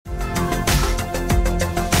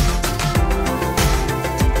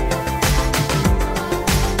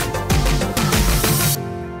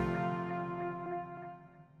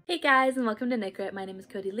guys, and welcome to Knit. My name is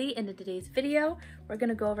Cody Lee, and in today's video we're going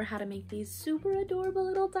to go over how to make these super adorable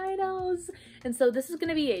little dinos. And so this is going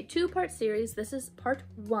to be a two-part series. This is part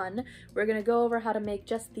one. We're going to go over how to make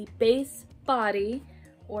just the base body,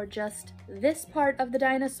 or just this part of the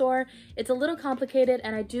dinosaur. It's a little complicated,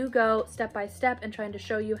 and I do go step by step and trying to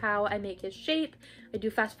show you how I make his shape. I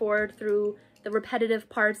do fast forward through the repetitive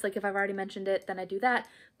parts, like if I've already mentioned it, then I do that.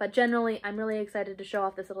 But generally, I'm really excited to show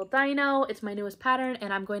off this little dino. It's my newest pattern,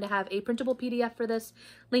 and I'm going to have a printable PDF for this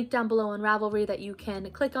linked down below on Ravelry that you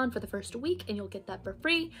can click on for the first week, and you'll get that for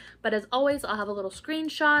free. But as always, I'll have a little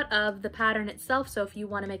screenshot of the pattern itself, so if you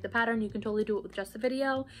want to make the pattern, you can totally do it with just the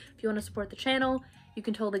video. If you want to support the channel, you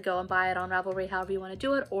can totally go and buy it on Ravelry however you want to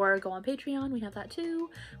do it, or go on Patreon, we have that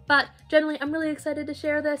too. But generally, I'm really excited to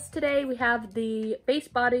share this today. We have the base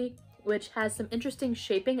body, which has some interesting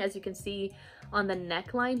shaping, as you can see on the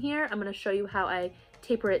neckline here. I'm going to show you how I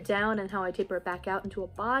taper it down and how I taper it back out into a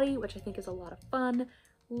body, which I think is a lot of fun.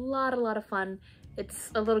 A lot of fun. It's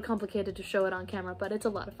a little complicated to show it on camera, but it's a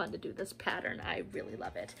lot of fun to do this pattern. I really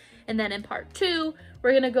love it. And then in part two,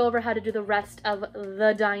 we're going to go over how to do the rest of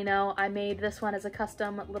the dino. I made this one as a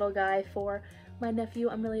custom little guy for my nephew.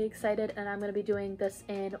 I'm really excited, and I'm going to be doing this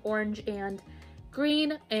in orange and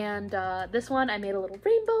green, and this one I made a little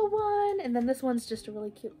rainbow one, and then this one's just a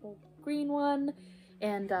really cute little green one.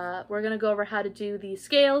 And we're gonna go over how to do the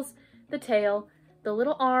scales, the tail, the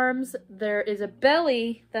little arms. There is a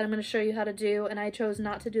belly that I'm going to show you how to do, and I chose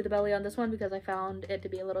not to do the belly on this one because I found it to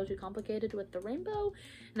be a little too complicated with the rainbow,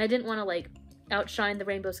 and I didn't want to like outshine the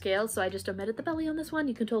rainbow scales, so I just omitted the belly on this one.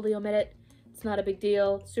 You can totally omit it. It's not a big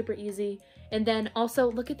deal, super easy. And then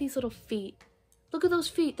also look at these little feet. Look at those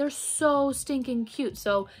feet, they're so stinking cute.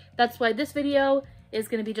 So that's why this video is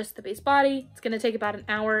gonna be just the base body. It's gonna take about an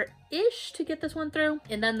hour-ish to get this one through.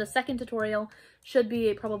 And then the second tutorial should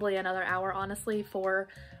be probably another hour, honestly, for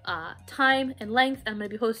time and length. I'm gonna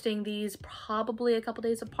be posting these probably a couple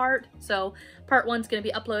days apart. So part one's gonna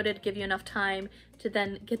be uploaded, give you enough time to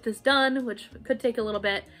then get this done, which could take a little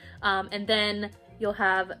bit. And then you'll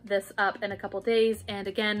have this up in a couple days. And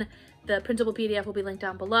again, the printable PDF will be linked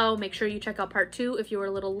down below. Make sure you check out part two if you were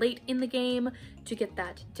a little late in the game to get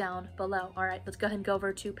that down below. All right, let's go ahead and go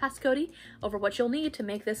over to Past Cody over what you'll need to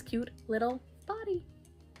make this cute little body.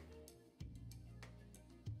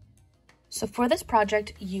 So for this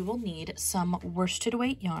project, you will need some worsted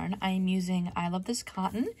weight yarn. I am using I Love This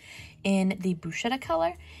Cotton in the Bruschetta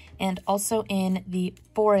color and also in the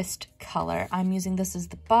Forest color. I'm using this as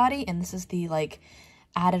the body, and this is the like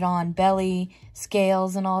added on belly,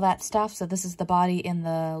 scales, and all that stuff. So this is the body and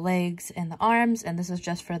the legs and the arms, and this is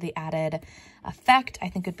just for the added effect. I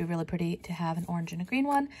think it'd be really pretty to have an orange and a green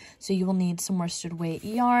one. So you will need some worsted weight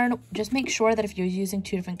yarn. Just make sure that if you're using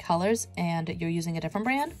two different colors and you're using a different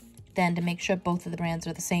brand, then to make sure both of the brands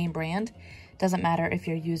are the same brand. Doesn't matter if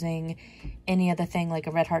you're using any other thing like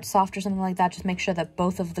a Red Heart Soft or something like that. Just make sure that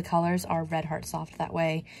both of the colors are Red Heart Soft. That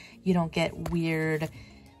way you don't get weird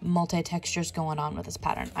multi-textures going on with this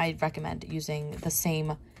pattern. I recommend using the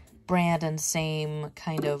same brand and same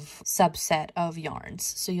kind of subset of yarns.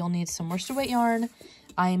 So you'll need some worsted weight yarn.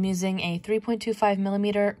 I am using a 3.25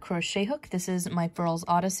 millimeter crochet hook. This is my Furls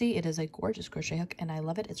Odyssey. It is a gorgeous crochet hook, and I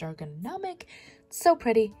love it. It's ergonomic, so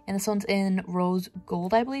pretty. And this one's in rose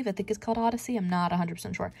gold, I believe. I think it's called Odyssey. I'm not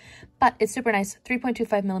 100% sure, but it's super nice.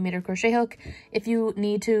 3.25 millimeter crochet hook. If you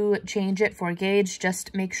need to change it for gauge,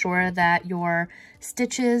 just make sure that your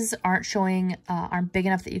stitches aren't big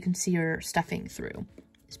enough that you can see your stuffing through.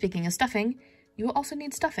 Speaking of stuffing, you will also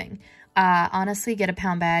need stuffing. Honestly, get a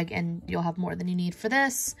pound bag and you'll have more than you need for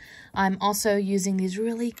this. I'm also using these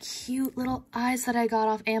really cute little eyes that I got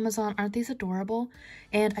off Amazon. Aren't these adorable?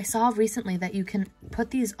 And I saw recently that you can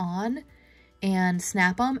put these on and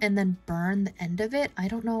snap them and then burn the end of it. I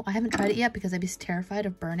don't know. I haven't tried it yet because I'd be terrified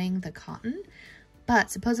of burning the cotton.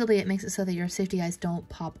 But supposedly it makes it so that your safety eyes don't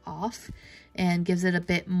pop off and gives it a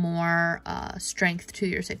bit more strength to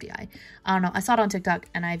your safety eye. I don't know. I saw it on TikTok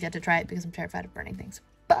and I've yet to try it because I'm terrified of burning things.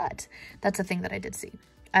 But that's a thing that I did see.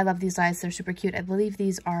 I love these eyes. They're super cute. I believe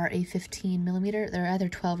these are a 15 millimeter. They're either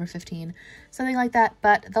 12 or 15, something like that.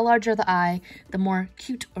 But the larger the eye, the more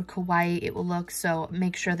cute or kawaii it will look. So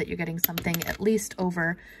make sure that you're getting something at least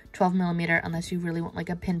over 12 millimeter unless you really want like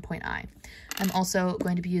a pinpoint eye. I'm also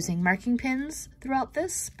going to be using marking pins throughout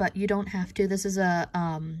this, but you don't have to. This is a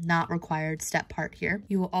not required step part here.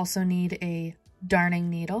 You will also need a darning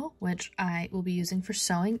needle, which I will be using for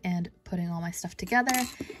sewing and putting all my stuff together.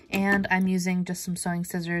 And I'm using just some sewing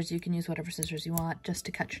scissors. You can use whatever scissors you want just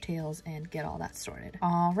to cut your tails and get all that sorted.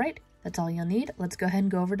 All right, that's all you'll need. Let's go ahead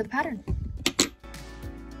and go over to the pattern.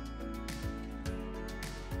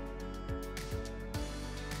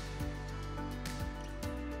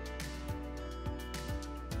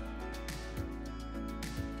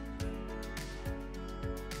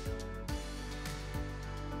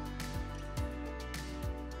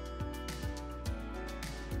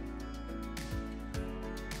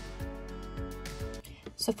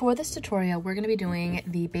 So for this tutorial, we're going to be doing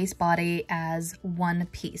the base body as one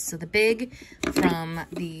piece. So the big from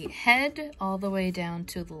the head all the way down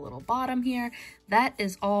to the little bottom here, that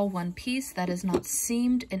is all one piece. That is not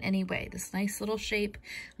seamed in any way. This nice little shape.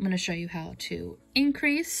 I'm going to show you how to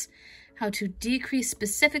increase, how to decrease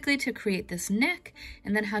specifically to create this neck,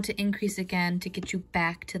 and then how to increase again to get you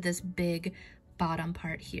back to this big bottom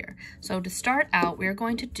part here. So to start out, we're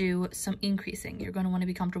going to do some increasing. You're going to want to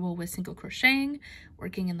be comfortable with single crocheting,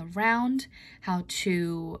 working in the round, how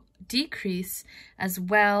to decrease, as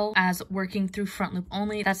well as working through front loop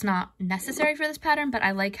only. That's not necessary for this pattern, but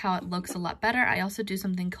I like how it looks a lot better. I also do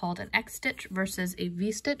something called an X stitch versus a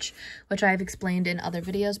V stitch, which I've explained in other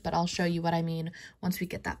videos, but I'll show you what I mean once we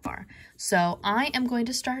get that far. So I am going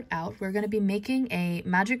to start out, we're going to be making a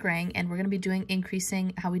magic ring, and we're going to be doing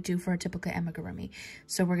increasing how we do for a typical amigurumi.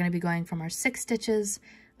 So we're going to be going from our 6 stitches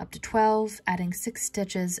up to 12, adding 6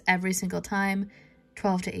 stitches every single time,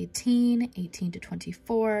 12 to 18, 18 to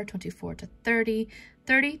 24, 24 to 30,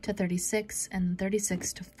 30 to 36, and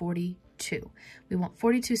 36 to 42. We want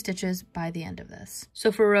 42 stitches by the end of this. So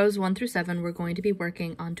for rows 1 through 7, we're going to be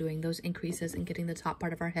working on doing those increases and getting the top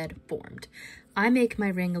part of our head formed. I make my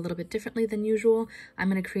ring a little bit differently than usual. I'm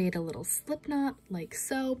going to create a little slip knot like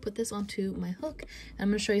so, put this onto my hook, and I'm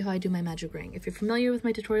going to show you how I do my magic ring. If you're familiar with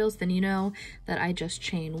my tutorials, then you know that I just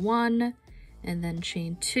chain 1, and then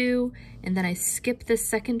chain 2, and then I skip this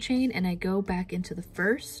second chain and I go back into the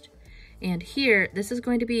first. And here, this is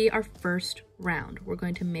going to be our first round. We're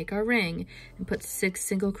going to make our ring and put 6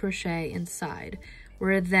 single crochet inside.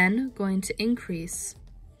 We're then going to increase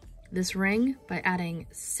this ring by adding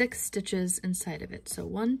 6 stitches inside of it. So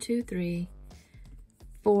 1, 2, 3,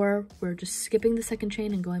 4, we're just skipping the second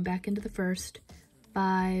chain and going back into the first,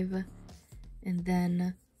 5, and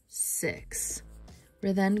then 6.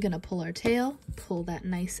 We're then gonna pull our tail, pull that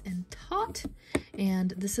nice and taut,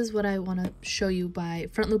 and this is what I wanna show you by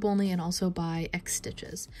front loop only and also by X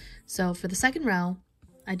stitches. So for the second row,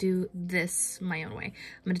 I do this my own way.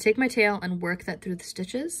 I'm gonna take my tail and work that through the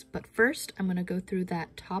stitches, but first I'm gonna go through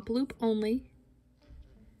that top loop only,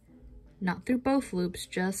 not through both loops,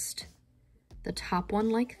 just the top one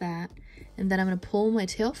like that, and then I'm gonna pull my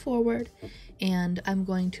tail forward and I'm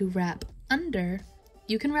going to wrap under.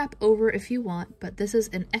 You can wrap over if you want, but this is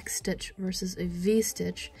an X stitch versus a V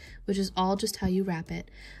stitch, which is all just how you wrap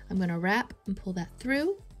it. I'm going to wrap and pull that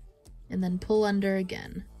through and then pull under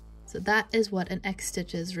again. So that is what an X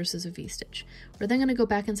stitch is versus a V stitch. We're then going to go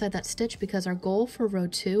back inside that stitch because our goal for row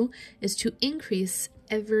 2 is to increase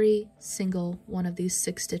every single one of these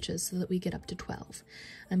 6 stitches so that we get up to 12.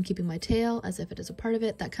 I'm keeping my tail as if it is a part of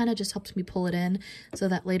it. That kind of just helps me pull it in so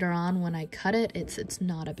that later on when I cut it, it's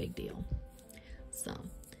not a big deal. So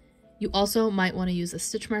you also might want to use a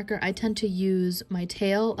stitch marker. I tend to use my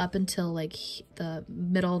tail up until like the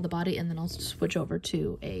middle of the body, and then I'll switch over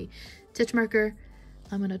to a stitch marker.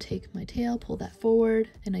 I'm going to take my tail, pull that forward,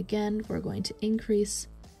 and again we're going to increase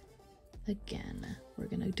again. We're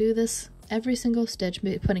going to do this every single stitch,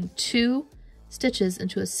 putting 2 stitches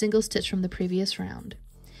into a single stitch from the previous round.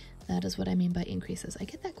 That is what I mean by increases. I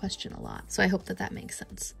get that question a lot, so I hope that that makes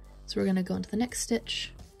sense. So we're going to go into the next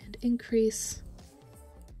stitch and increase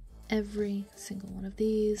every single one of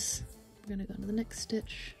these. We're gonna go into the next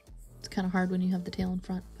stitch. It's kind of hard when you have the tail in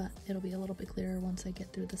front, but it'll be a little bit clearer once I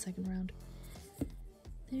get through the second round.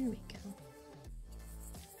 There we go.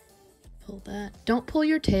 Pull that. Don't pull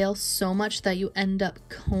your tail so much that you end up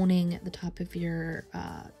coning the top of your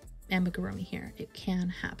amigurumi here. It can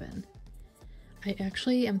happen. I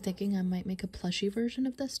actually am thinking I might make a plushie version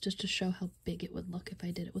of this just to show how big it would look if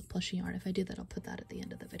I did it with plushie yarn. If I do that, I'll put that at the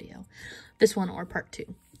end of the video. This one or part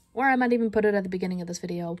 2. Or I might even put it at the beginning of this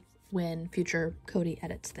video when future Cody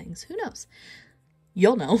edits things. Who knows?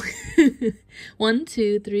 You'll know. 1,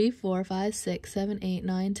 2, 3, 4, 5, 6, 7, 8,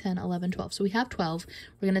 9, 10, 11, 12. So we have 12.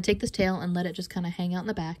 We're going to take this tail and let it just kind of hang out in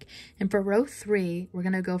the back. And for row 3, we're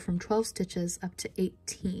going to go from 12 stitches up to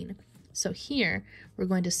 18. So here, we're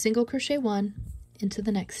going to single crochet 1 into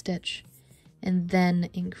the next stitch and then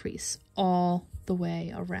increase all the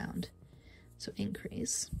way around. So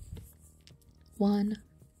increase 1,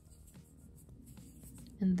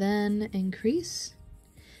 and then increase.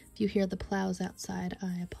 If you hear the plows outside,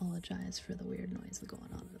 I apologize for the weird noise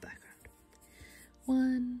going on in the background.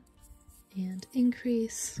 1, and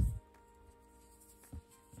increase.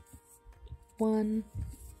 1,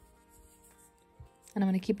 and I'm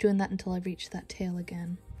going to keep doing that until I reach that tail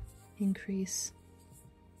again. Increase.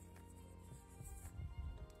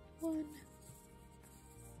 1.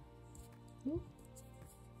 Ooh.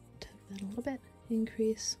 Tug that a little bit.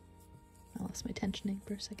 Increase. I lost my tensioning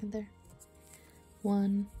for a second there.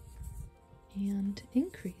 1, and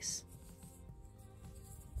increase.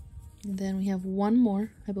 And then we have one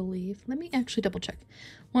more, I believe. Let me actually double check.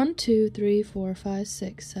 1, 2, 3, 4, 5,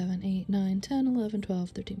 6, 7, 8, 9, 10, 11, 12,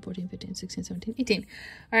 13, 14, 15, 16, 17, 18.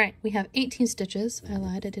 All right, we have 18 stitches. I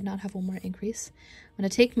lied, I did not have one more increase. I'm gonna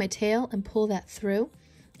take my tail and pull that through.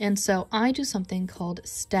 And so I do something called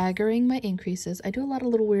staggering my increases. I do a lot of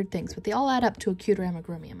little weird things, but they all add up to a cuter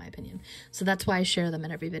amigurumi in my opinion. So that's why I share them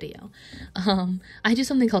in every video. I do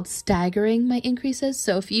something called staggering my increases.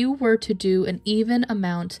 So if you were to do an even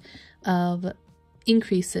amount of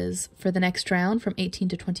increases for the next round from 18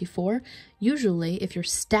 to 24, usually if you're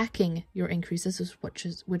stacking your increases, which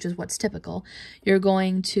is what's typical, you're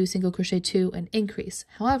going to single crochet 2 and increase.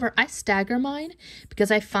 However, I stagger mine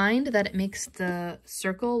because I find that it makes the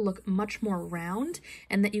circle look much more round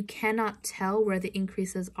and that you cannot tell where the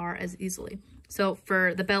increases are as easily. So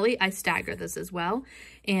for the belly, I stagger this as well,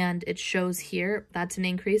 and it shows here, that's an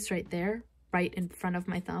increase right there, right in front of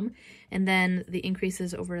my thumb, and then the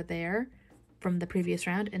increases over there from the previous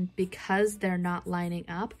round. And because they're not lining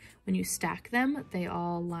up, when you stack them, they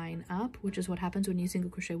all line up, which is what happens when you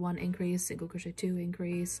single crochet 1 increase, single crochet 2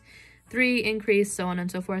 increase, 3 increase, so on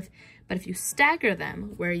and so forth. But if you stagger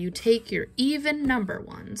them, where you take your even number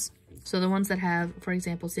ones, so the ones that have, for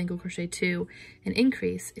example, single crochet 2 and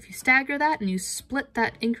increase, if you stagger that and you split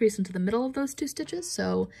that increase into the middle of those 2 stitches,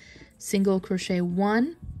 so single crochet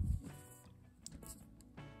 1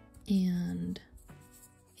 and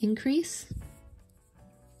increase,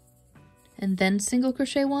 and then single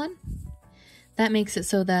crochet 1, that makes it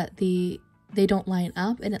so that they don't line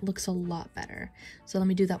up and it looks a lot better. So let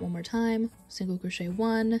me do that one more time. Single crochet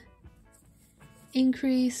 1,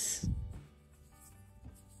 increase,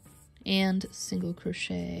 and single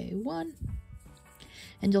crochet 1.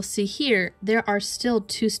 And you'll see here, there are still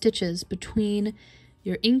 2 stitches between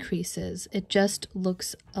your increases. It just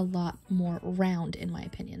looks a lot more round in my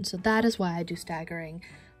opinion. So that is why I do staggering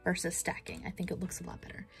versus stacking. I think it looks a lot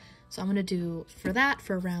better. So I'm going to do for that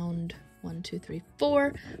for round 1, 2, 3,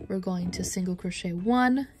 4, we're going to single crochet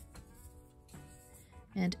 1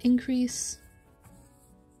 and increase,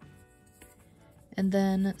 and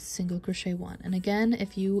then single crochet 1. And again,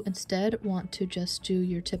 if you instead want to just do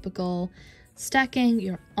your typical stacking,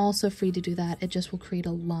 you're also free to do that. It just will create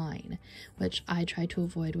a line, which I try to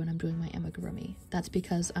avoid when I'm doing my amigurumi. That's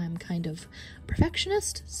because I'm kind of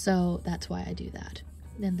perfectionist, so that's why I do that.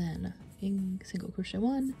 And then single crochet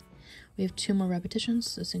 1, we have 2 more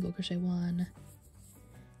repetitions, so single crochet 1,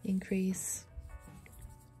 increase,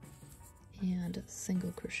 and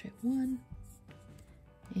single crochet 1,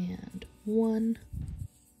 and 1,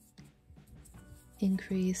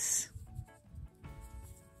 increase,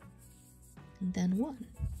 and then 1.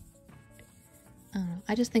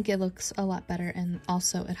 I just think it looks a lot better, and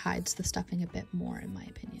also it hides the stuffing a bit more in my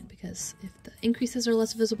opinion, because if the increases are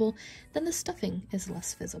less visible, then the stuffing is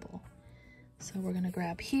less visible. So we're gonna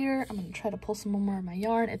grab here, I'm gonna try to pull some more of my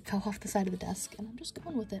yarn. It fell off the side of the desk and I'm just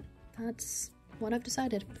going with it. That's what I've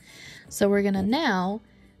decided. So we're gonna now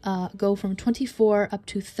go from 24 up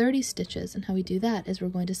to 30 stitches, and how we do that is we're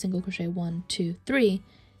going to single crochet 1, 2, 3,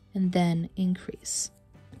 and then increase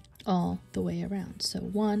all the way around. So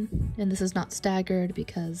 1, and this is not staggered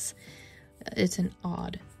because it's an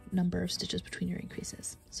odd number of stitches between your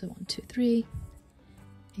increases. So 1, 2, 3,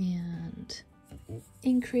 and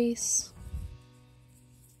increase,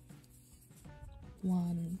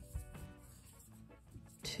 1,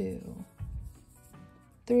 2,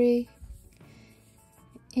 3,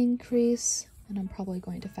 increase, and I'm probably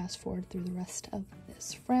going to fast forward through the rest of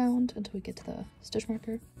this round until we get to the stitch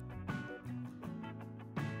marker.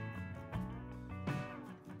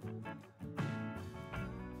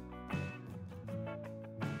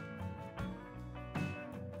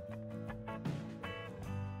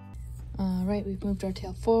 Alright, we've moved our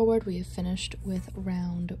tail forward. We have finished with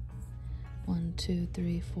round 1, 2,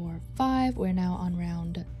 3, 4, 5. We're now on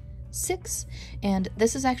round 6, and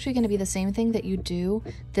this is actually going to be the same thing that you do.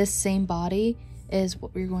 This same body is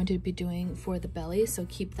what we're going to be doing for the belly, so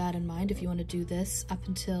keep that in mind if you want to do this up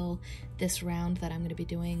until this round that I'm going to be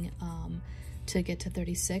doing to get to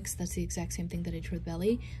 36. That's the exact same thing that I did for the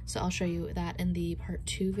belly, so I'll show you that in the part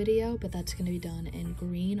 2 video, but that's going to be done in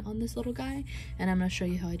green on this little guy, and I'm going to show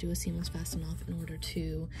you how I do a seamless fasten off in order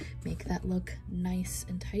to make that look nice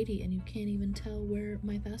and tidy, and you can't even tell where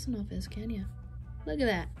my fasten off is, can you? Look at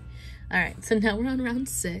that. Alright, so now we're on round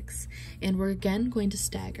 6, and we're again going to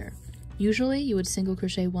stagger. Usually you would single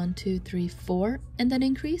crochet 1, 2, 3, 4, and then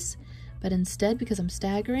increase, but instead, because I'm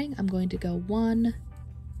staggering, I'm going to go 1,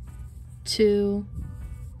 2,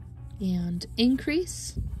 and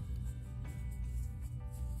increase,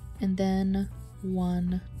 and then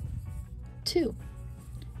 1, 2.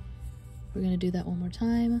 We're going to do that one more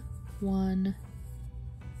time. 1,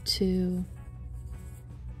 2,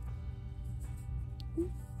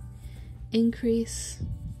 increase,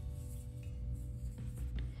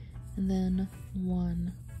 and then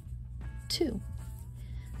 1, 2.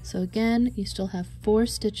 So again, you still have 4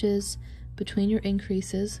 stitches between your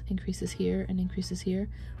increases here and increases here.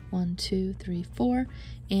 1, 2, 3, 4,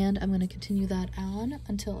 and I'm going to continue that on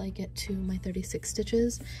until I get to my 36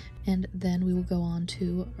 stitches, and then we will go on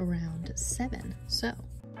to round 7. So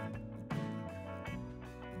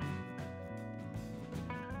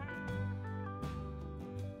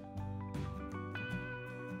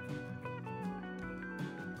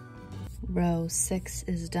row 6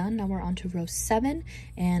 is done. Now we're on to row 7,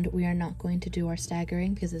 and we are not going to do our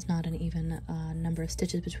staggering because it's not an even number of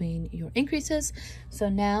stitches between your increases. So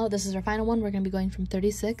now this is our final one. We're going to be going from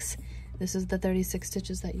 36. This is the 36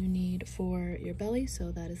 stitches that you need for your belly,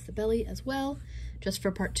 so that is the belly as well, just for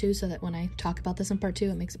part 2, so that when I talk about this in part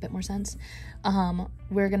 2 it makes a bit more sense.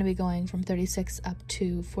 We're going to be going from 36 up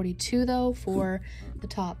to 42 though for the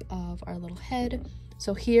top of our little head.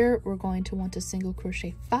 So here we're going to want to single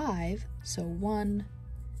crochet 5. So 1,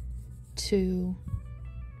 2,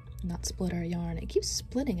 not split our yarn. It keeps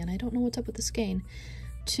splitting and I don't know what's up with the skein.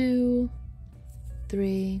 2,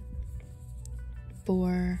 3,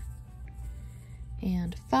 4,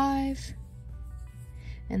 and 5.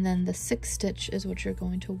 And then the 6th stitch is what you're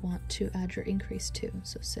going to want to add your increase to.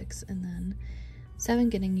 So 6 and then 7,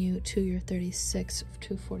 getting you to your 36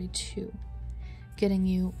 to 42. Getting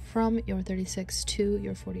you from your 36 to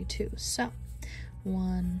your 42. So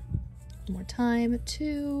 1 more time,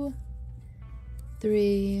 2,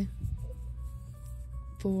 3,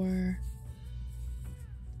 4,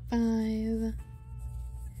 5, and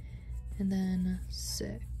then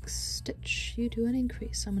 6 stitch. You do an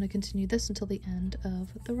increase. I'm going to continue this until the end of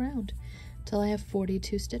the round, till I have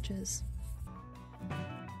 42 stitches.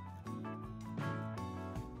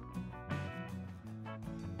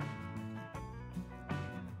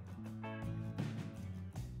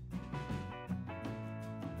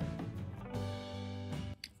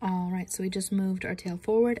 Alright, so we just moved our tail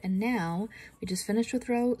forward, and now we just finished with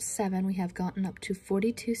row 7. We have gotten up to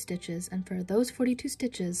 42 stitches, and for those 42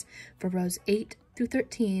 stitches, for rows 8 through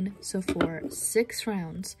 13, so for 6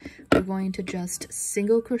 rounds, we're going to just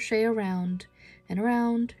single crochet around and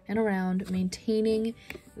around and around, maintaining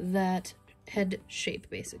that head shape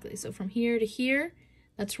basically. So from here to here,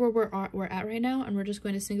 that's where we're at right now, and we're just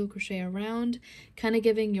going to single crochet around, kind of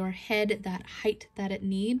giving your head that height that it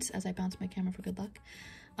needs. As I bounce my camera for good luck.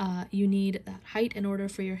 You need that height in order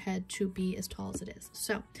for your head to be as tall as it is.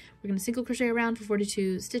 So we're going to single crochet around for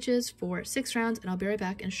 42 stitches for 6 rounds, and I'll be right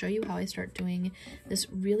back and show you how I start doing this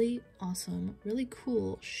really awesome, really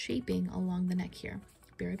cool shaping along the neck here.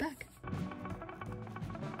 Be right back.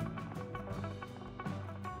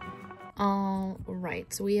 All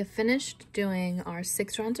right, so we have finished doing our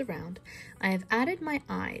 6 rounds around. I have added my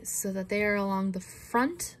eyes so that they are along the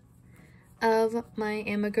front of my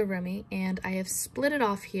amigurumi, and I have split it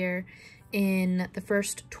off here in the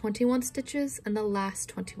first 21 stitches and the last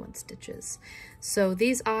 21 stitches. So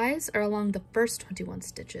these eyes are along the first 21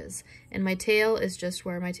 stitches, and my tail is just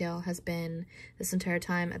where my tail has been this entire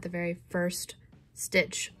time, at the very first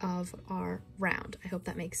stitch of our round. I hope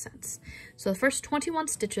that makes sense. So the first 21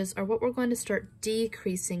 stitches are what we're going to start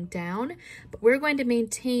decreasing down, but we're going to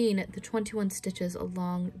maintain the 21 stitches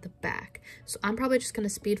along the back. So I'm probably just going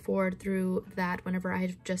to speed forward through that whenever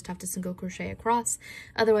I just have to single crochet across.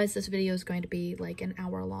 Otherwise, this video is going to be like an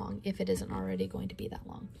hour long, if it isn't already going to be that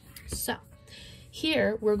long. So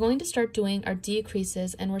here, we're going to start doing our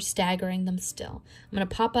decreases, and we're staggering them still. I'm going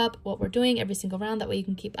to pop up what we're doing every single round, that way you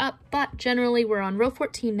can keep up, but generally we're on row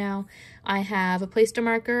 14 now. I have placed a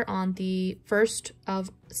marker on the first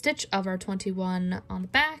stitch of our 21 on the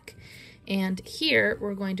back, and here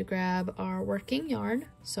we're going to grab our working yarn,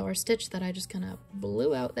 so our stitch that I just kind of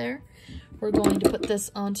blew out there. We're going to put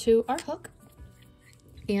this onto our hook,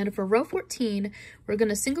 and for row 14, we're going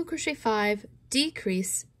to single crochet 5,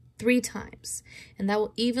 decrease 3 times, and that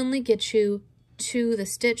will evenly get you to the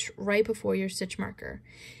stitch right before your stitch marker.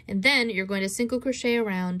 And then you're going to single crochet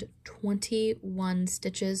around 21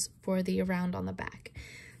 stitches for the around on the back.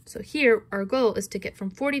 So here our goal is to get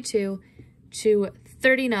from 42 to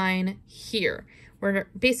 39 here. We're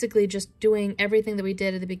basically just doing everything that we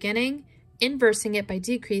did at the beginning, inversing it by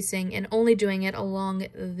decreasing, and only doing it along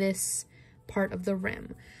this part of the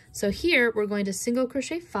rim. So here we're going to single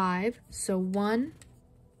crochet 5, so 1,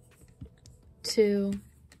 2,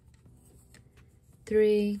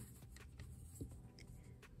 3,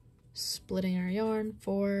 splitting our yarn,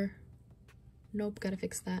 4, nope, gotta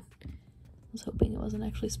fix that, was hoping it wasn't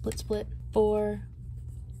actually split. 4,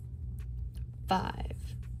 5.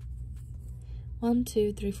 1,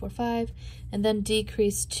 2, 3, 4, 5, and then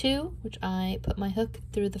decrease 2, which I put my hook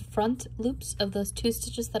through the front loops of those 2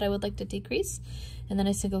 stitches that I would like to decrease, and then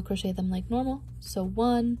I single crochet them like normal. So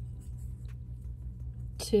 1,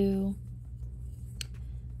 2,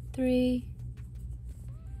 3,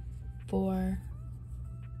 4,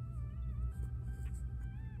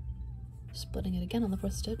 splitting it again on the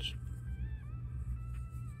 4th stitch.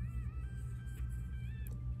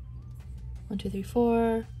 1, 2, 3,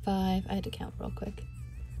 4, 5. I had to count real quick.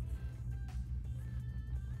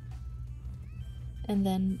 And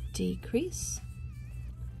then decrease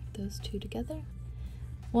those 2 together.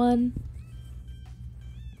 1.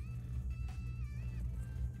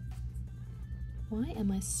 Why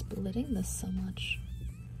am I splitting this so much?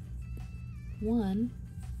 1,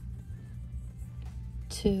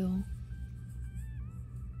 2,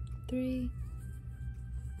 3,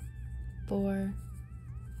 4,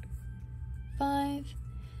 5,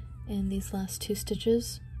 and these last 2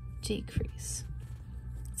 stitches decrease.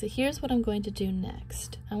 So here's what I'm going to do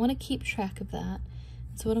next. I want to keep track of that.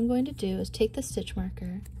 So what I'm going to do is take the stitch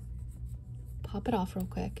marker, pop it off real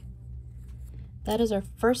quick. That is our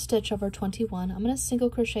first stitch of our 21. I'm going to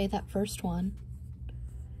single crochet that first one,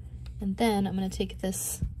 and then I'm going to take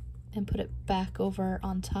this and put it back over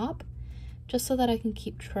on top, just so that I can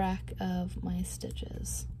keep track of my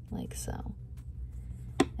stitches, like so.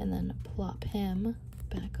 And then plop him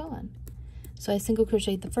back on. So I single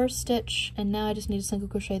crocheted the first stitch, and now I just need to single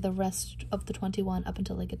crochet the rest of the 21 up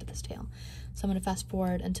until I get to this tail. So I'm going to fast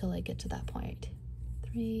forward until I get to that point.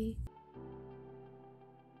 3,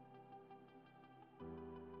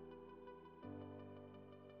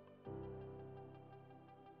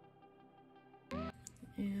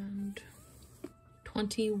 and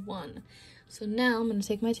 21. So now I'm going to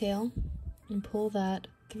take my tail and pull that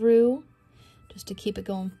through just to keep it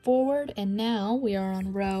going forward, and now we are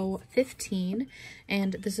on row 15,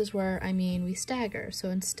 and this is where, we stagger. So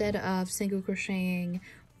instead of single crocheting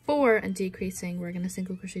 4 and decreasing, we're going to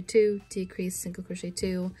single crochet 2, decrease, single crochet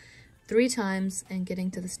 2, 3 times, and getting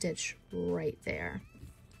to the stitch right there.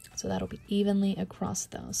 So that'll be evenly across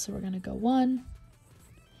those. So we're going to go 1,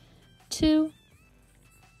 2,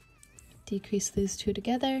 decrease these 2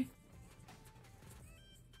 together,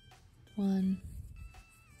 1,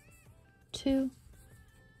 2,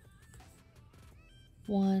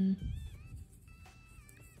 1,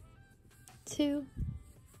 2,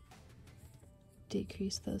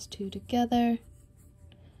 decrease those 2 together,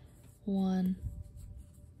 1,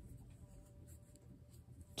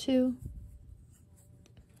 2,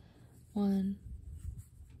 1,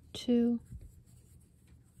 2,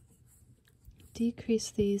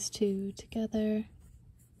 decrease these 2 together,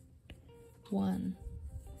 1,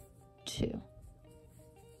 2.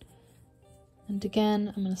 And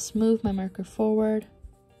again, I'm going to smooth my marker forward,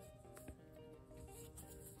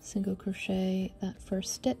 single crochet that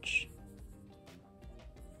first stitch,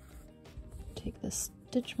 take this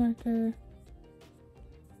stitch marker,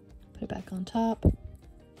 put it back on top,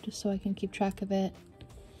 just so I can keep track of it,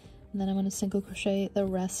 and then I'm going to single crochet the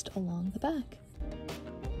rest along the back.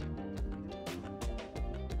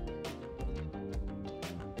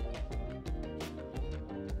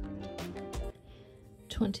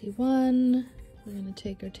 We're going to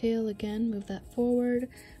take our tail again, move that forward.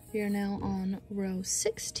 We are now on row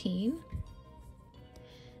 16,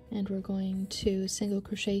 and we're going to single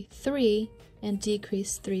crochet 3 and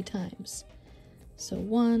decrease 3 times. So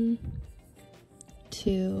 1,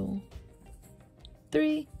 2,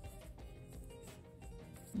 3,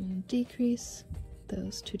 and decrease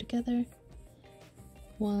those 2 together,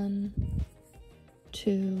 1,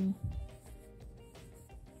 2,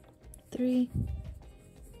 3,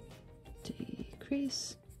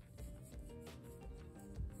 decrease,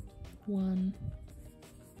 1,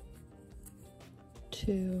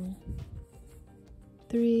 2,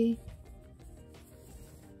 3,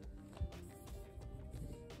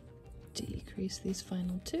 decrease these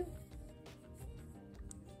final 2.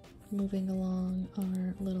 Moving along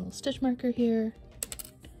our little stitch marker here,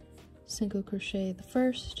 single crochet the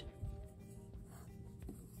first.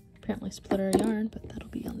 Apparently split our yarn, but that'll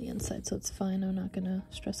be on the inside, so it's fine. I'm not gonna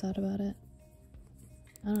stress out about it.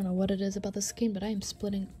 I don't know what it is about the skein, but I am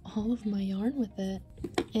splitting all of my yarn with it.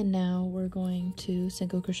 And now we're going to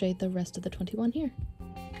single crochet the rest of the 21 here.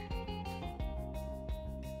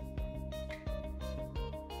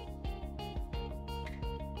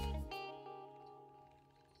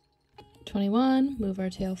 21, move our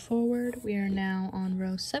tail forward. We are now on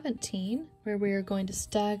row 17, where we are going to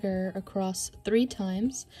stagger across 3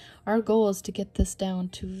 times. Our goal is to get this down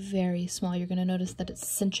to very small. You're going to notice that it's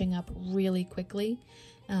cinching up really quickly,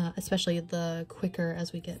 especially the quicker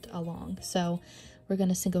as we get along. So we're going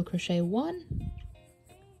to single crochet 1,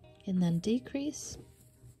 and then decrease,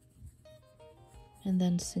 and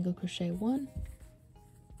then single crochet 1.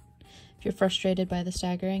 If you're frustrated by the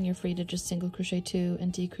staggering, you're free to just single crochet 2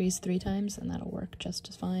 and decrease 3 times, and that'll work just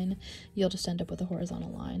as fine. You'll just end up with a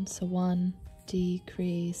horizontal line. So 1,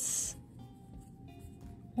 decrease,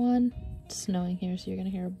 1. It's snowing here, so you're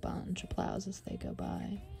going to hear a bunch of plows as they go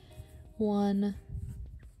by. 1,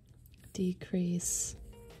 decrease,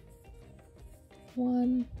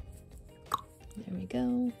 1. There we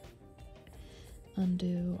go.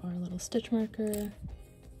 Undo our little stitch marker.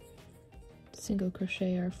 Single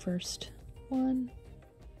crochet our first 1,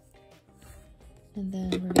 and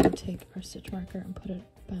then we're going to take our stitch marker and put it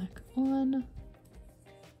back on.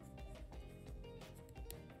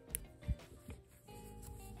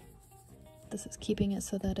 This is keeping it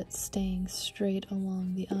so that it's staying straight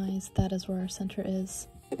along the eyes. That is where our center is.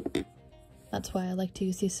 That's why I like to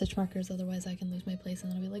use these stitch markers, otherwise I can lose my place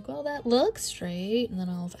and then I'll be like, well, that looks straight, and then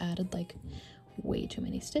I'll have added like way too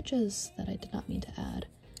many stitches that I did not mean to add.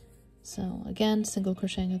 So again, single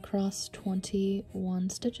crocheting across 21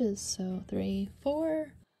 stitches. So 3,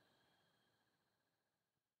 4.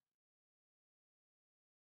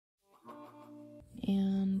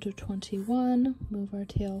 And 21, move our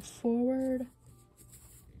tail forward.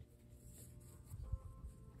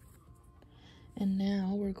 And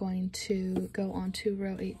now we're going to go on to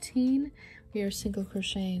row 18. We are single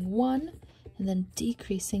crocheting 1 and then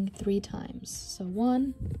decreasing 3 times. So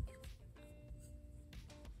 1,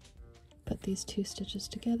 put these 2 stitches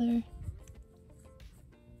together,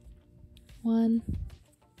 1,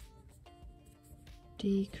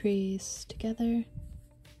 decrease together,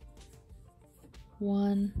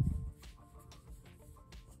 1,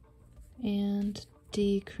 and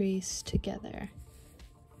decrease together.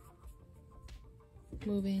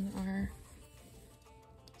 Moving our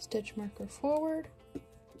stitch marker forward,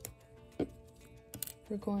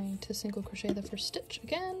 we're going to single crochet the first stitch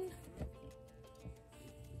again,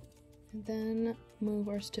 and then move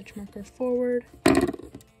our stitch marker forward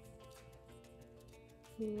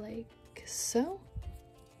like so.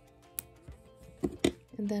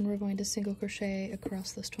 And then we're going to single crochet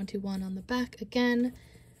across this 21 on the back again.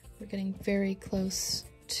 We're getting very close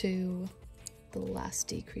to the last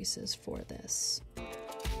decreases for this.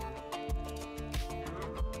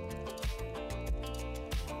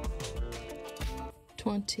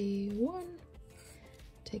 (21).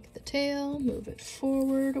 Take the tail, move it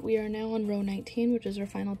forward. We are now on row 19, which is our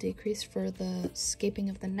final decrease for the scaping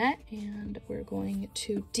of the net, and we're going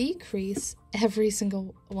to decrease every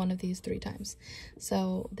single one of these 3 times.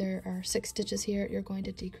 So there are 6 stitches here. You're going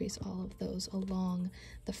to decrease all of those along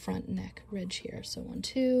the front neck ridge here. So 1,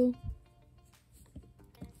 2,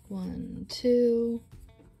 1, 2,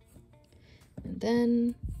 and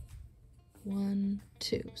then 1,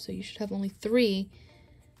 2. So you should have only 3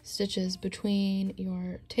 stitches between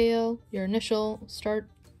your tail, your initial start,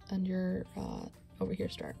 and your over here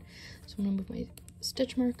start. So I'm gonna move my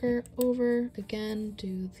stitch marker over again,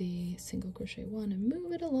 do the single crochet 1 and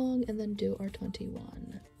move it along, and then do our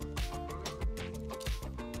 21.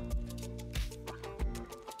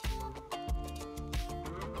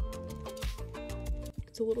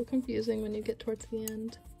 It's a little confusing when you get towards the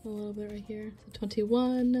end, a little bit right here. So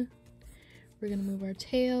 21. We're going to move our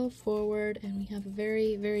tail forward, and we have a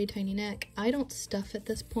very, very tiny neck. I don't stuff at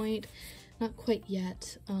this point, not quite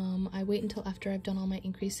yet. I wait until after I've done all my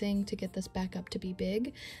increasing to get this back up to be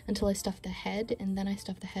big, until I stuff the head, and then I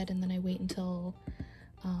stuff the head, and then I wait until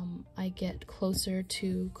I get closer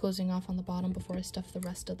to closing off on the bottom before I stuff the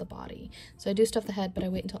rest of the body. So I do stuff the head, but I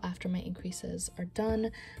wait until after my increases are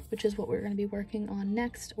done, which is what we're going to be working on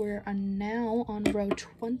next. We're now on row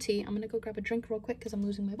 20. I'm going to go grab a drink real quick because I'm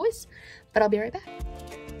losing my voice, but I'll be right back.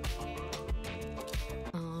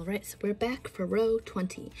 Alright, so we're back for row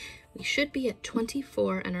 20. We should be at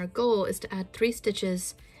 24, and our goal is to add 3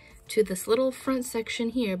 stitches to this little front section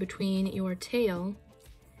here between your tail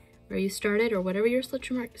where you started, or whatever your stitch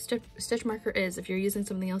marker is. If you're using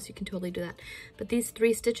something else, you can totally do that. But these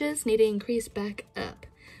 3 stitches need to increase back up.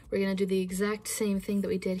 We're going to do the exact same thing that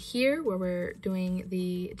we did here, where we're doing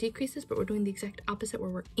the decreases, but we're doing the exact opposite, where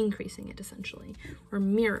we're increasing it, essentially. We're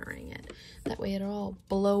mirroring it. That way it'll all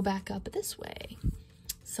blow back up this way.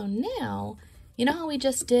 So now, you know how we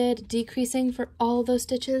just did decreasing for all those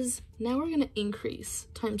stitches? Now we're going to increase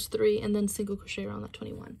times 3 and then single crochet around that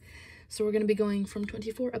 21. So we're going to be going from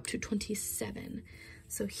 24 up to 27.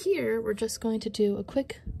 So here we're just going to do a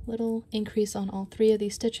quick little increase on all 3 of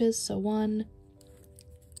these stitches. So 1,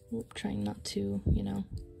 trying not to, you know,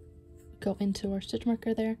 go into our stitch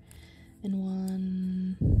marker there, and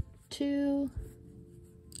 1, 2,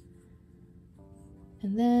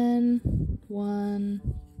 and then 1.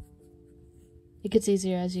 It gets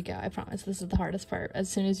easier as you go, I promise. This is the hardest part. As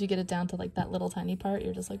soon as you get it down to like that little tiny part,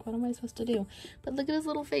 you're just like, what am I supposed to do? But look at his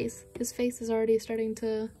little face. His face is already starting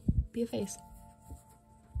to be a face.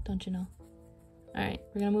 Don't you know? All right,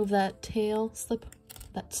 we're gonna move that tail, slip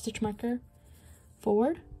that stitch marker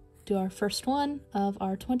forward, do our first one of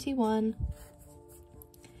our 21,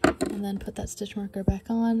 and then put that stitch marker back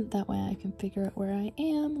on. That way I can figure out where I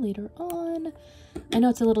am later on. I know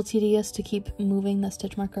it's a little tedious to keep moving the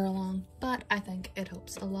stitch marker along, but I think it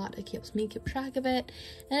helps a lot. It helps me keep track of it,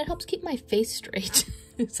 and it helps keep my face straight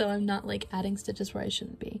so I'm not like adding stitches where I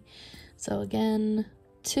shouldn't be. So again,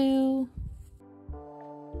 2,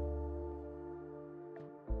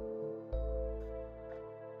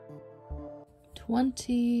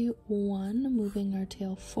 21, moving our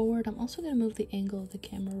tail forward. I'm also going to move the angle of the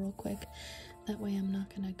camera real quick. That way I'm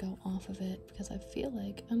not going to go off of it, because I feel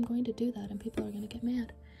like I'm going to do that and people are going to get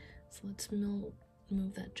mad. So let's move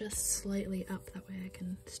that just slightly up. That way I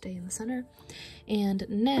can stay in the center. And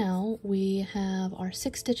now we have our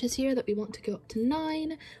 6 stitches here that we want to go up to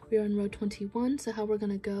 9. We are in row 21. So how we're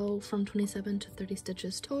going to go from 27 to 30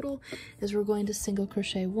 stitches total is we're going to single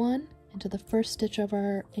crochet 1 into the first stitch of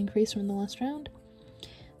our increase from the last round,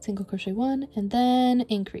 single crochet 1, and then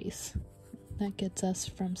increase. That gets us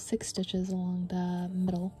from 6 stitches along the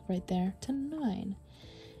middle right there to 9,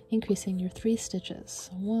 increasing your 3 stitches.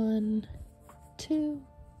 So 1, 2,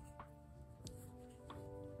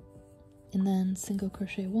 and then single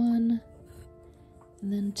crochet 1,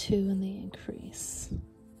 and then 2 in the increase.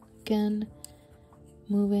 Again,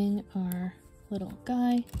 moving our little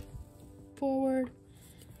guy forward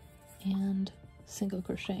and single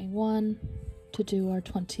crocheting 1 to do our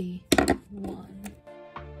 21.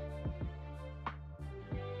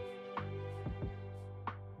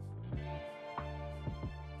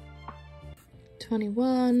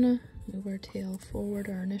 21, move our tail forward,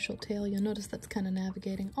 our initial tail. You'll notice that's kind of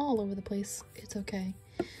navigating all over the place. It's okay.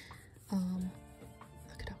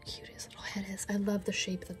 Look at how cute his little head is. I love the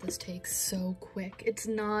shape that this takes so quick. It's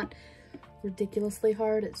not ridiculously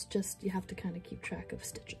hard, it's just you have to kind of keep track of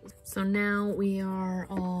stitches. So now we are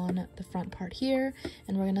on the front part here,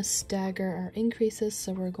 and we're going to stagger our increases.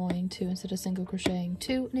 So we're going to, instead of single crocheting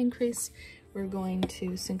 2 an increase, we're going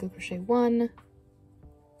to single crochet 1,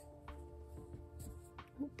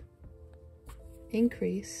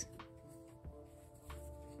 increase,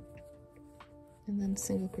 and then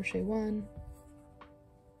single crochet 1,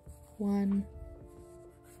 1,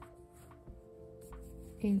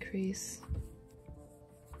 increase,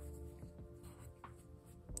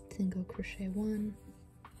 single crochet 1,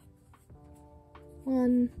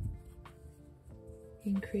 1,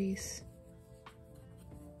 increase,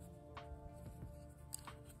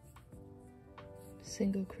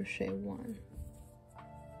 single crochet 1.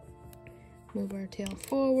 Move our tail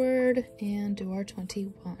forward and do our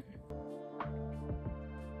 21.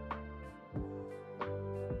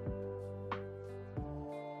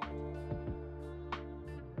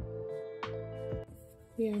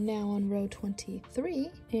 We are now on row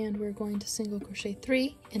 23, and we're going to single crochet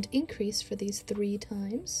 3 and increase for these 3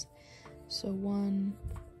 times. So 1,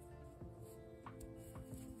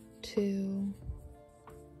 2,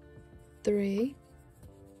 3,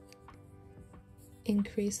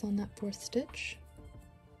 increase on that 4th stitch,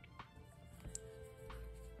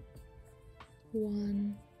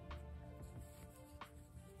 1,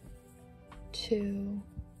 2,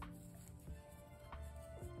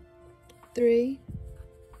 3,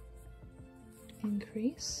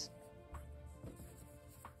 increase,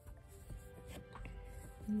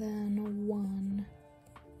 and then 1,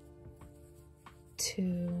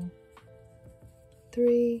 2,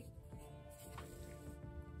 3,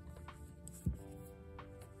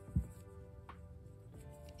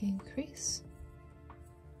 increase,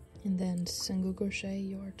 and then single crochet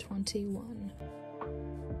your 21.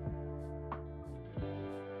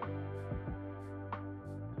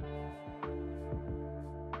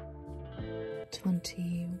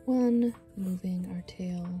 Moving our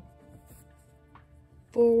tail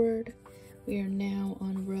forward. We are now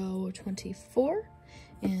on row 24,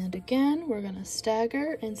 and again we're going to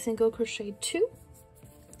stagger and single crochet 2,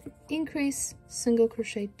 increase, single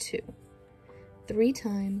crochet 2, 3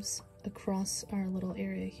 times across our little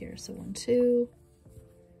area here. So 1, 2,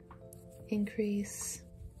 increase,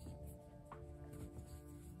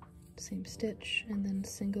 same stitch, and then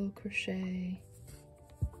single crochet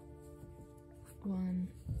 1,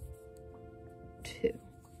 2.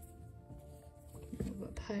 Move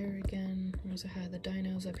up higher again. Notice I have the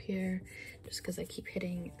dinos up here just because I keep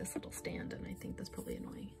hitting this little stand and I think that's probably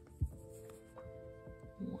annoying.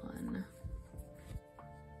 1,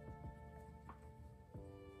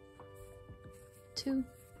 2,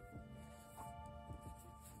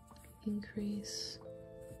 increase,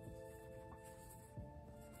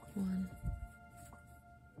 1,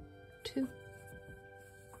 2,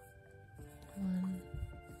 1,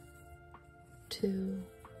 2,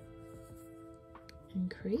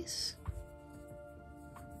 increase,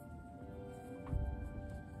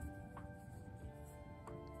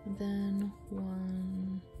 and then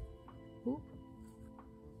 1,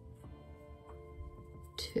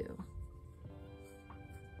 2.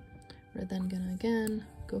 We're then gonna again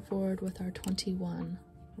go forward with our 21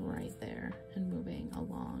 right there and moving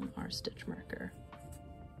along our stitch marker.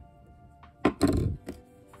 I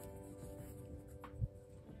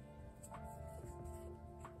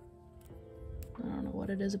don't know what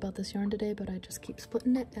it is about this yarn today, but I just keep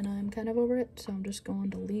splitting it and I'm kind of over it, so I'm just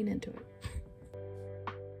going to lean into it.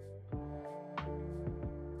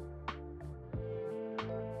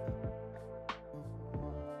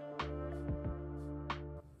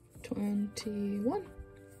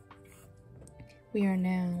 We are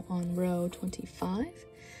now on row 25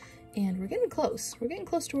 and we're getting close. We're getting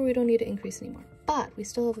close to where we don't need to increase anymore, but we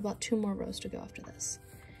still have about 2 more rows to go after this.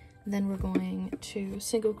 And then we're going to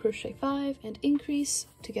single crochet 5 and increase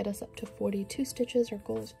to get us up to 42 stitches. Our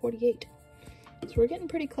goal is 48. So we're getting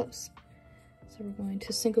pretty close. So we're going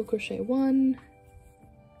to single crochet 1,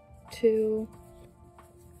 2,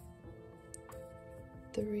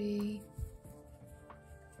 3,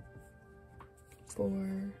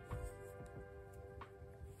 4,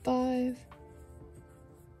 5,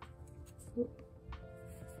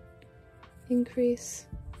 increase.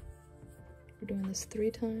 We're doing this 3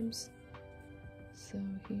 times. So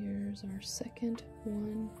here's our second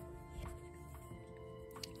 1,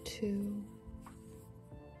 2,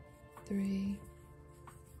 3,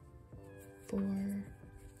 4,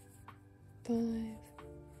 5,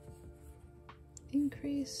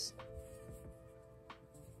 increase,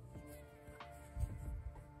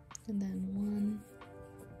 and then 1,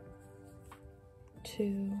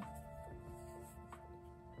 2,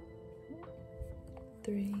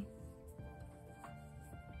 3,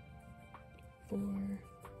 4,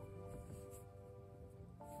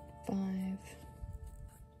 5,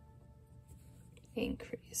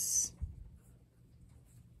 increase.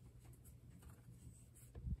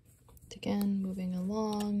 Again, moving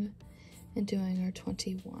along and doing our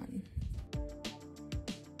 21.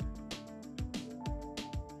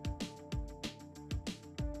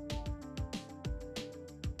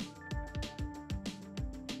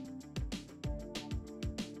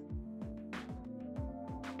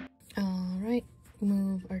 Alright,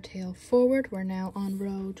 move our tail forward. We're now on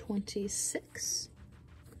row 26.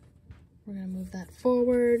 We're going to move that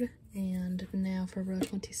forward, and now for row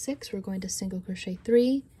 26 we're going to single crochet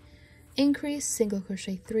 3, increase, single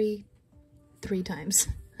crochet 3, 3 times.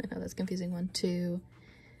 I know that's confusing. 1, 2,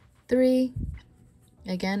 3.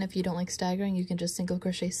 Again, if you don't like staggering, you can just single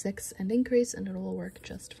crochet 6 and increase and it'll work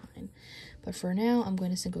just fine. But for now, I'm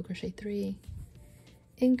going to single crochet 3,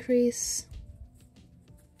 increase,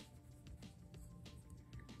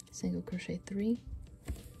 single crochet 3,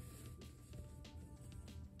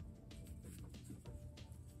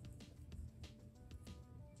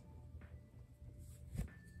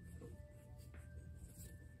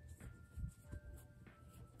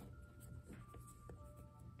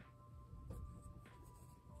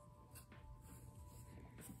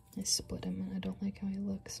 I split him and I don't like how he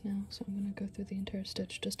looks now, so I'm going to go through the entire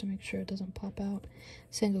stitch just to make sure it doesn't pop out.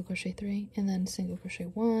 Single crochet 3 and then single crochet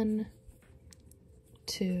 1,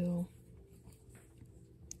 2,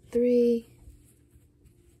 3,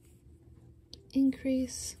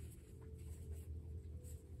 increase,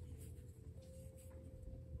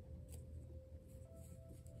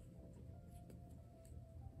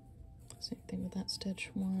 same thing with that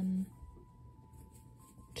stitch, 1,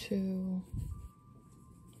 2,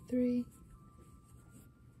 3,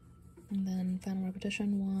 and then final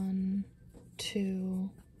repetition, 1, 2,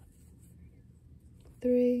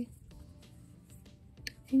 3,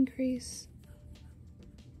 increase,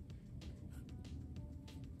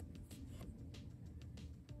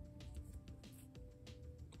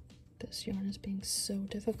 this yarn is being so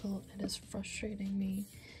difficult. It is frustrating me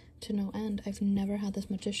to no end. I've never had this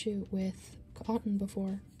much issue with cotton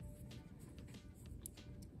before.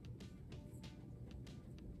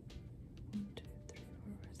 1, 2, 3,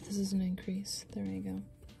 4, this is an increase. There you go.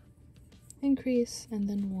 Increase, and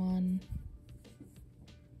then 1,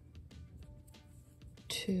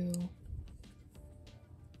 2,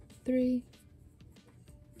 3.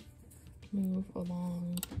 Move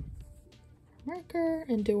along marker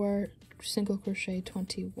and do our single crochet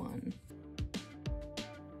 21.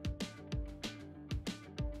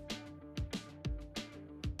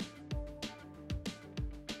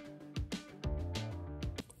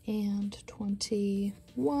 And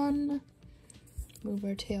 21. Move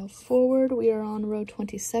our tail forward. We are on row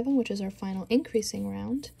 27, which is our final increasing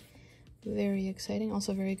round. Very exciting.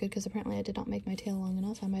 Also very good because apparently I did not make my tail long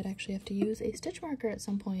enough. I might actually have to use a stitch marker at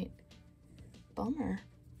some point. Bummer.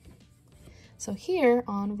 So here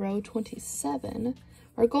on row 27,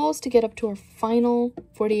 our goal is to get up to our final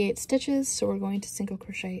 48 stitches. So we're going to single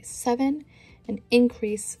crochet 7 and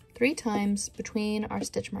increase 3 times between our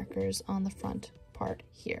stitch markers on the front part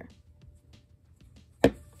here,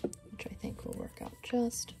 which I think will work out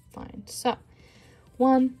just fine. So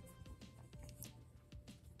 1,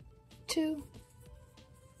 2,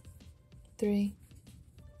 3,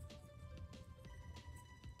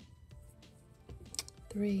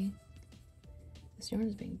 3. This yarn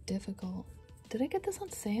is being difficult. Did I get this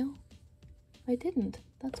on sale? I didn't.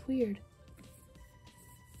 That's weird.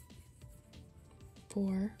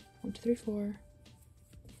 4, 1, 2, 3, 4,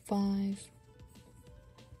 5,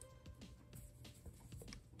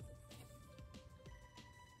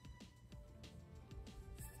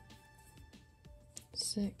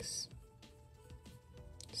 6,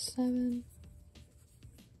 7,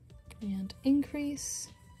 and increase.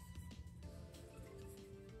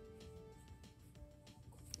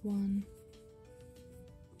 1,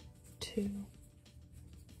 2,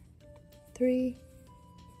 3,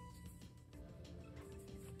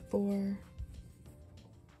 4,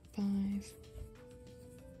 5,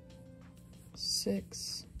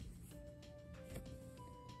 6,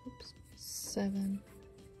 7,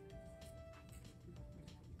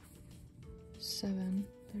 7.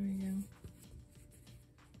 There we go.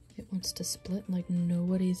 It wants to split like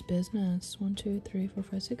nobody's business. 1, 2, 3, 4,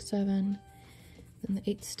 5, 6, 7. Then the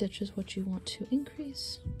 8 stitch is what you want to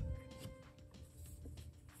increase.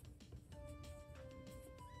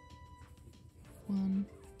 1,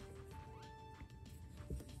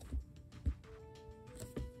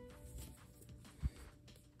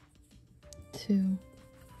 2,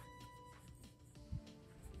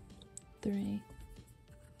 3,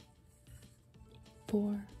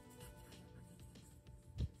 4,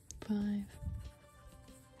 5,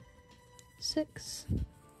 6,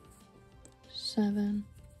 7,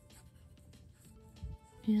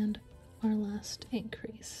 and our last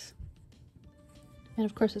increase. And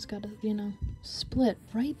of course it's got to, you know, split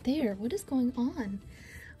right there. What is going on?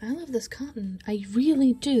 I love this cotton. I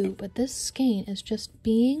really do, but this skein is just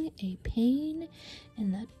being a pain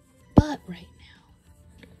in the butt right now.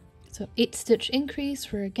 So 8 stitch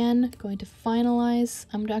increase. We're again going to finalize.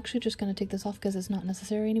 I'm actually just going to take this off because it's not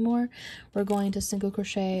necessary anymore. We're going to single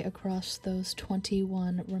crochet across those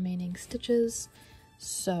 21 remaining stitches.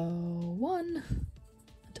 So 1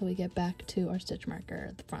 until we get back to our stitch marker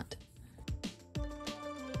at the front.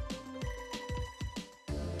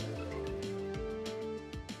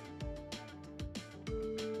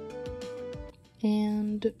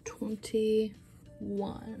 And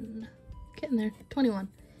 21. Getting there. 21.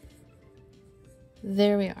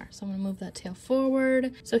 There we are. So I'm going to move that tail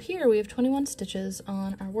forward. So here we have 21 stitches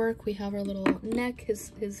on our work. We have our little neck.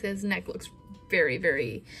 His neck looks very,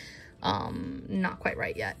 very not quite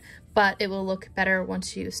right yet, but it will look better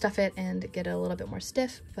once you stuff it and get it a little bit more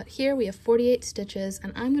stiff. But here we have 48 stitches,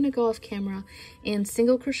 and I'm going to go off camera and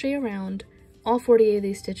single crochet around all 48 of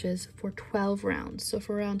these stitches for 12 rounds. So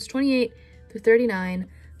for rounds 28 through 39,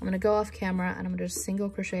 I'm going to go off camera and I'm going to just single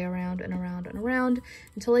crochet around and around and around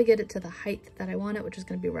until I get it to the height that I want it, which is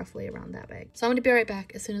going to be roughly around that big. So I'm going to be right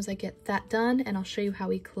back as soon as I get that done, and I'll show you how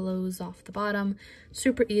we close off the bottom.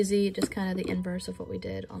 Super easy, just kind of the inverse of what we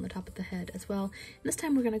did on the top of the head as well. And this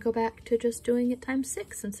time we're going to go back to just doing it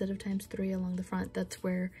 ×6 instead of ×3 along the front. That's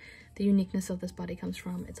where the uniqueness of this body comes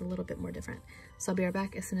from. It's a little bit more different. So I'll be right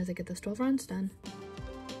back as soon as I get those 12 rounds done.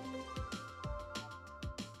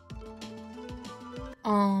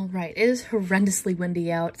 All right, it is horrendously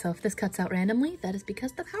windy out, so if this cuts out randomly, that is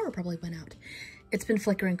because the power probably went out. It's been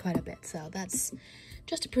flickering quite a bit, so that's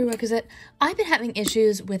just a prerequisite. I've been having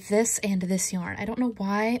issues with this and this yarn. I don't know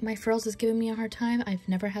why my frills is giving me a hard time. I've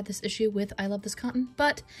never had this issue with I Love This Cotton,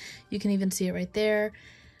 but you can even see it right there.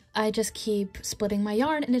 I just keep splitting my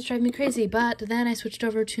yarn and it's driving me crazy, but then I switched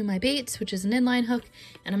over to my Bates, which is an inline hook,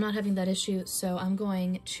 and I'm not having that issue, so I'm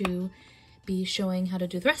going to be showing how to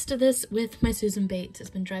do the rest of this with my Susan Bates. It's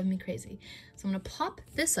been driving me crazy. So I'm gonna pop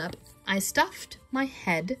this up. I stuffed my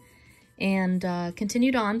head and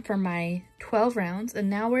continued on for my 12 rounds, and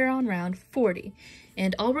now we're on round 40.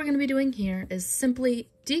 And all we're gonna be doing here is simply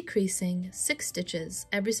decreasing 6 stitches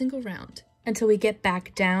every single round until we get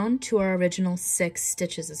back down to our original 6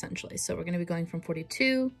 stitches essentially. So we're gonna be going from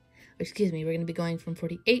 42, excuse me, we're gonna be going from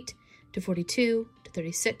 48 to 42 to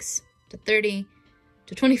 36 to 30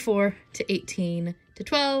 to 24 to 18 to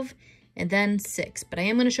 12 and then 6. But I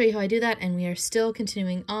am gonna show you how I do that, and we are still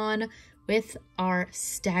continuing on with our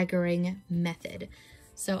staggering method.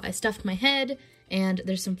 So I stuffed my head and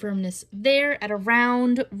there's some firmness there. At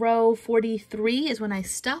around row 43 is when I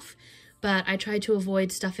stuff, but I try to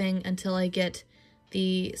avoid stuffing until I get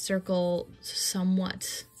the circle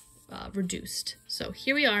somewhat reduced. So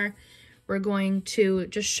here we are. We're going to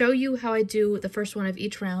just show you how I do the first one of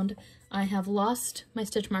each round. I have lost my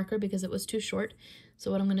stitch marker because it was too short.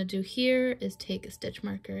 So what I'm gonna do here is take a stitch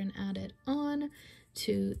marker and add it on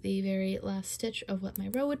to the very last stitch of what my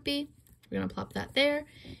row would be. We're gonna plop that there.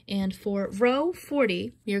 And for row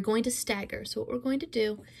 40, we are going to stagger. So what we're going to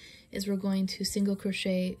do is we're going to single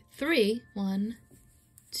crochet 3, 1,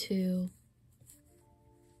 2,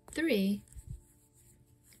 3,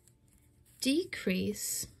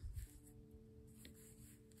 decrease,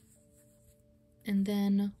 and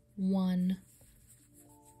then 1,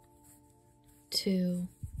 2,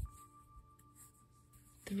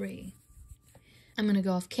 3. I'm gonna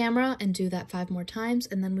go off camera and do that 5 more times,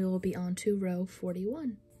 and then we will be on to row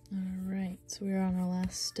 41. All right, so we're on our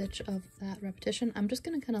last stitch of that repetition. I'm just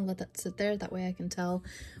gonna kind of let that sit there. That way I can tell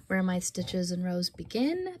where my stitches and rows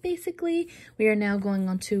begin, basically. We are now going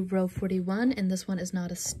on to row 41, and this one is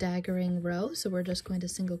not a staggering row, so we're just going to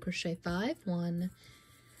single crochet 5. 1,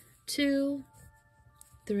 2,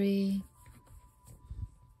 3,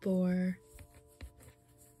 4,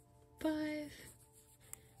 5,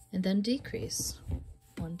 and then decrease.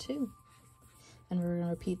 1, 2. And we're gonna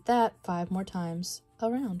repeat that 5 more times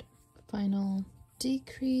around. Final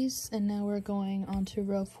decrease, and now we're going on to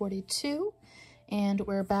row 42, and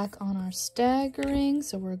we're back on our staggering.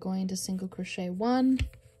 So we're going to single crochet 1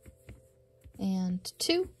 and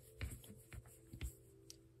 2,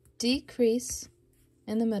 decrease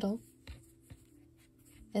in the middle,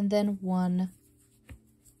 and then 1,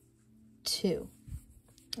 2.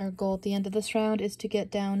 Our goal at the end of this round is to get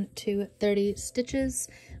down to 30 stitches,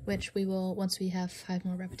 which we will once we have 5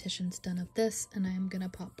 more repetitions done of this, and I'm gonna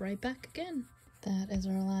pop right back again. That is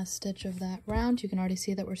our last stitch of that round. You can already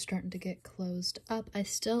see that we're starting to get closed up. I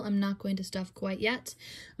still am not going to stuff quite yet.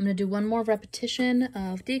 I'm gonna do 1 more repetition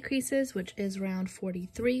of decreases, which is round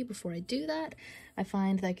 43. Before I do that, I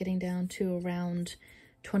find that getting down to around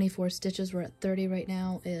 24 stitches, we're at 30 right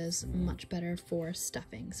now, is much better for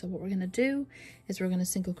stuffing. So what we're gonna do is we're gonna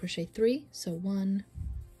single crochet 3. So 1,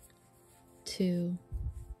 2,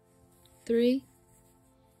 3,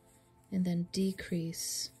 and then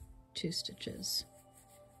decrease 2 stitches.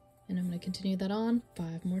 And I'm gonna continue that on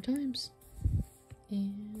 5 more times.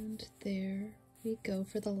 And there we go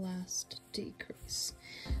for the last decrease.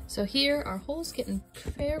 So here our hole's getting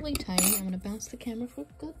fairly tiny. I'm gonna bounce the camera for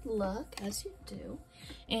good luck, as you do.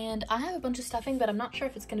 And I have a bunch of stuffing, but I'm not sure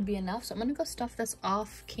if it's gonna be enough, so I'm gonna go stuff this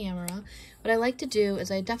off camera. What I like to do is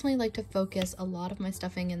I definitely like to focus a lot of my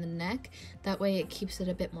stuffing in the neck. That way it keeps it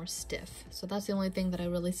a bit more stiff. So that's the only thing that I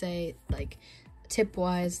really say, like,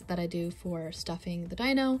 tip-wise, that I do for stuffing the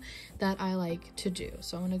dino that I like to do.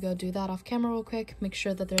 So I'm gonna go do that off camera real quick, make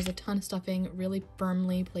sure that there's a ton of stuffing really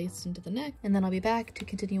firmly placed into the neck, and then I'll be back to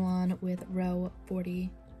continue on with row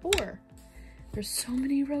 44. There's so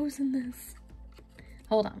many rows in this.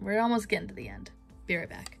 Hold on, we're almost getting to the end. Be right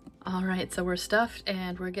back. All right, so we're stuffed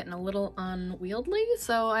and we're getting a little unwieldy,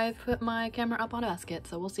 so I've put my camera up on a basket,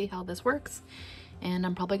 so we'll see how this works. And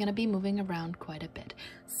I'm probably gonna be moving around quite a bit.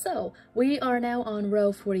 So we are now on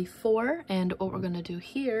row 44, and what we're gonna do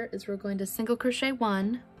here is we're going to single crochet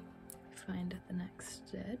 1, find the next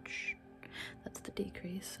stitch. That's the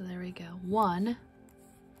decrease, so there we go. 1.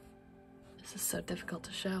 This is so difficult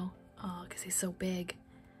to show. Oh, because he's so big.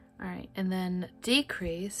 All right, and then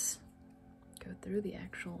decrease, go through the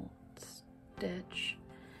actual stitch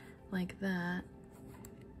like that.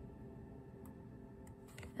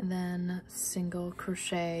 And then single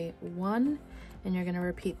crochet 1, and you're gonna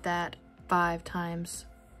repeat that 5 times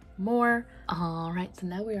more. All right, so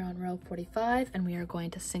now we're on row 45, and we are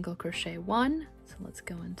going to single crochet 1. So let's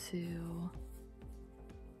go into,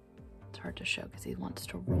 it's hard to show because he wants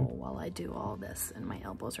to roll while I do all this, and my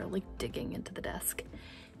elbows are like digging into the desk.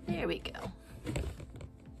 There we go.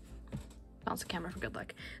 Bounce the camera for good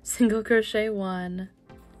luck. Single crochet 1,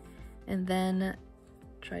 and then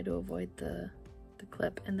try to avoid the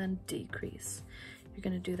clip, and then decrease. You're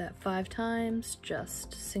going to do that 5 times,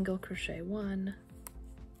 just single crochet 1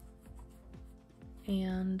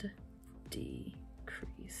 and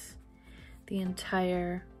decrease the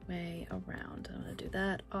entire way around. I'm going to do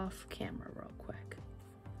that off camera real quick,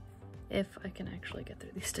 if I can actually get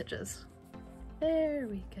through these stitches. There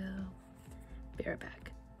we go. Be right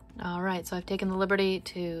back. All right, so I've taken the liberty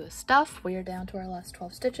to stuff. We are down to our last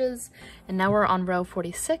 12 stitches, and now we're on row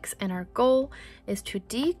 46, and our goal is to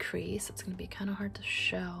decrease, it's going to be kind of hard to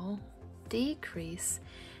show, decrease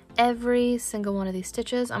every single one of these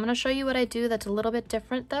stitches. I'm going to show you what I do that's a little bit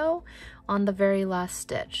different though on the very last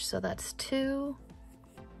stitch. So that's 2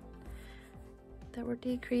 that we're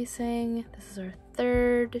decreasing. This is our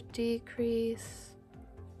 3rd decrease.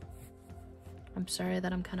 I'm sorry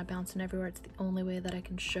that I'm kind of bouncing everywhere. It's the only way that I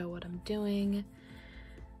can show what I'm doing.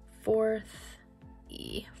 4th,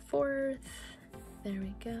 E, 4th, there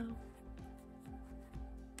we go.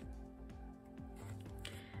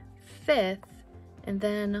 5th, and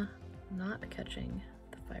then not catching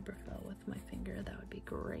the fiberfill with my finger, that would be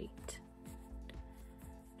great.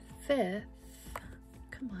 5th,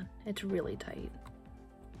 come on, it's really tight.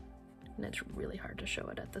 And it's really hard to show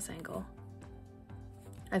it at this angle.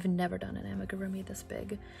 I've never done an amigurumi this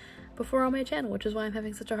big before on my channel, which is why I'm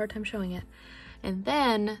having such a hard time showing it. And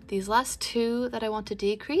then these last 2 that I want to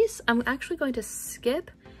decrease, I'm actually going to skip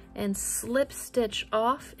and slip stitch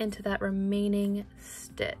off into that remaining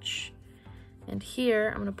stitch. And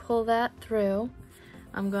here, I'm gonna pull that through.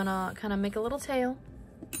 I'm gonna kind of make a little tail,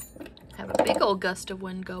 have a big old gust of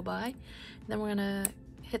wind go by. And then we're gonna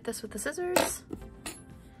hit this with the scissors.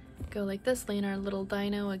 Go like this, lean our little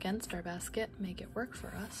dino against our basket, make it work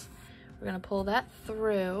for us. We're gonna pull that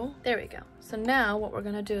through. There we go. So now what we're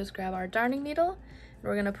gonna do is grab our darning needle, and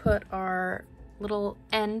we're gonna put our little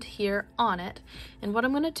end here on it. And what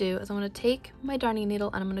I'm gonna do is I'm gonna take my darning needle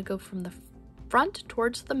and I'm gonna go from the front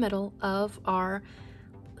towards the middle of our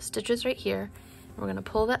stitches right here. And we're gonna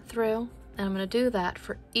pull that through, and I'm gonna do that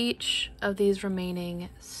for each of these remaining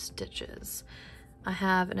stitches. I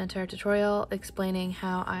have an entire tutorial explaining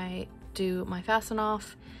how I do my fasten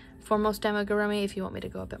off for most amigurumi if you want me to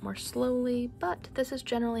go a bit more slowly, but this is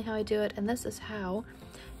generally how I do it, and this is how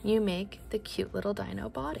you make the cute little dino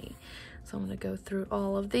body. So I'm going to go through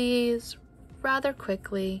all of these rather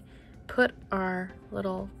quickly, put our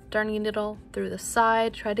little darning needle through the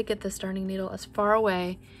side, try to get this darning needle as far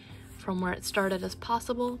away from where it started as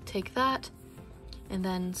possible, take that, and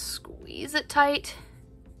then squeeze it tight.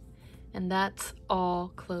 And that's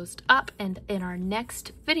all closed up. And in our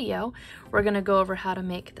next video, we're gonna go over how to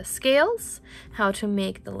make the scales, how to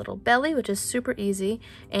make the little belly, which is super easy,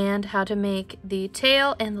 and how to make the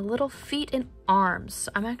tail and the little feet and arms.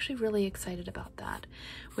 So I'm actually really excited about that.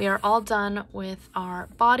 We are all done with our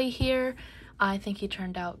body here. I think he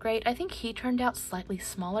turned out great. I think he turned out slightly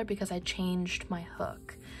smaller because I changed my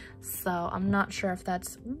hook. So I'm not sure if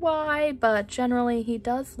that's why, but generally he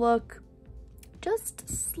does look just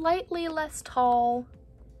slightly less tall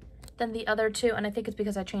than the other 2, and I think it's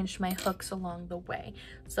because I changed my hooks along the way.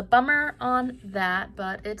 It's a bummer on that,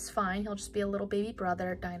 but it's fine. He'll just be a little baby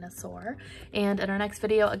brother dinosaur. And in our next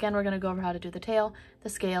video, again, we're gonna go over how to do the tail, the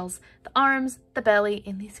scales, the arms, the belly,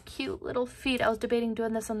 and these cute little feet. I was debating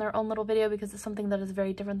doing this on their own little video because it's something that is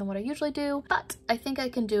very different than what I usually do, but I think I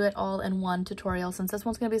can do it all in one tutorial. Since this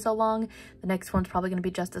one's gonna be so long, the next one's probably gonna be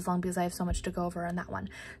just as long because I have so much to go over in that one.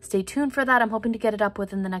 Stay tuned for that. I'm hoping to get it up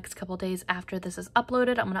within the next couple days after this is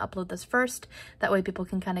uploaded. I'm gonna upload this first. That way people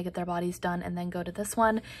can kind of get their bodies done and then go to this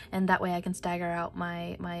one. And that way I can stagger out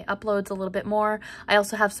my uploads a little bit more. I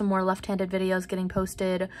also have some more left-handed videos getting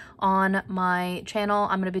posted on my channel.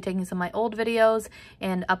 I'm going to be taking some of my old videos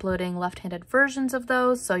and uploading left-handed versions of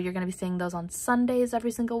those. So you're going to be seeing those on Sundays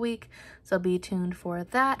every single week. So be tuned for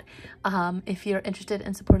that. If you're interested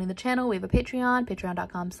in supporting the channel, we have a Patreon,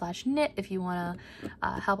 patreon.com/knit. If you want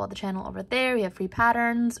to help out the channel over there, we have free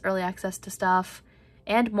patterns, early access to stuff,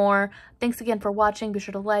 and more. Thanks again for watching. Be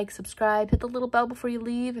sure to like, subscribe, hit the little bell before you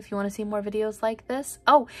leave if you want to see more videos like this.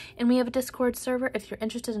 Oh, and we have a Discord server if you're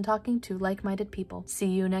interested in talking to like-minded people. See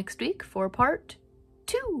you next week for part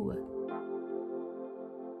 2.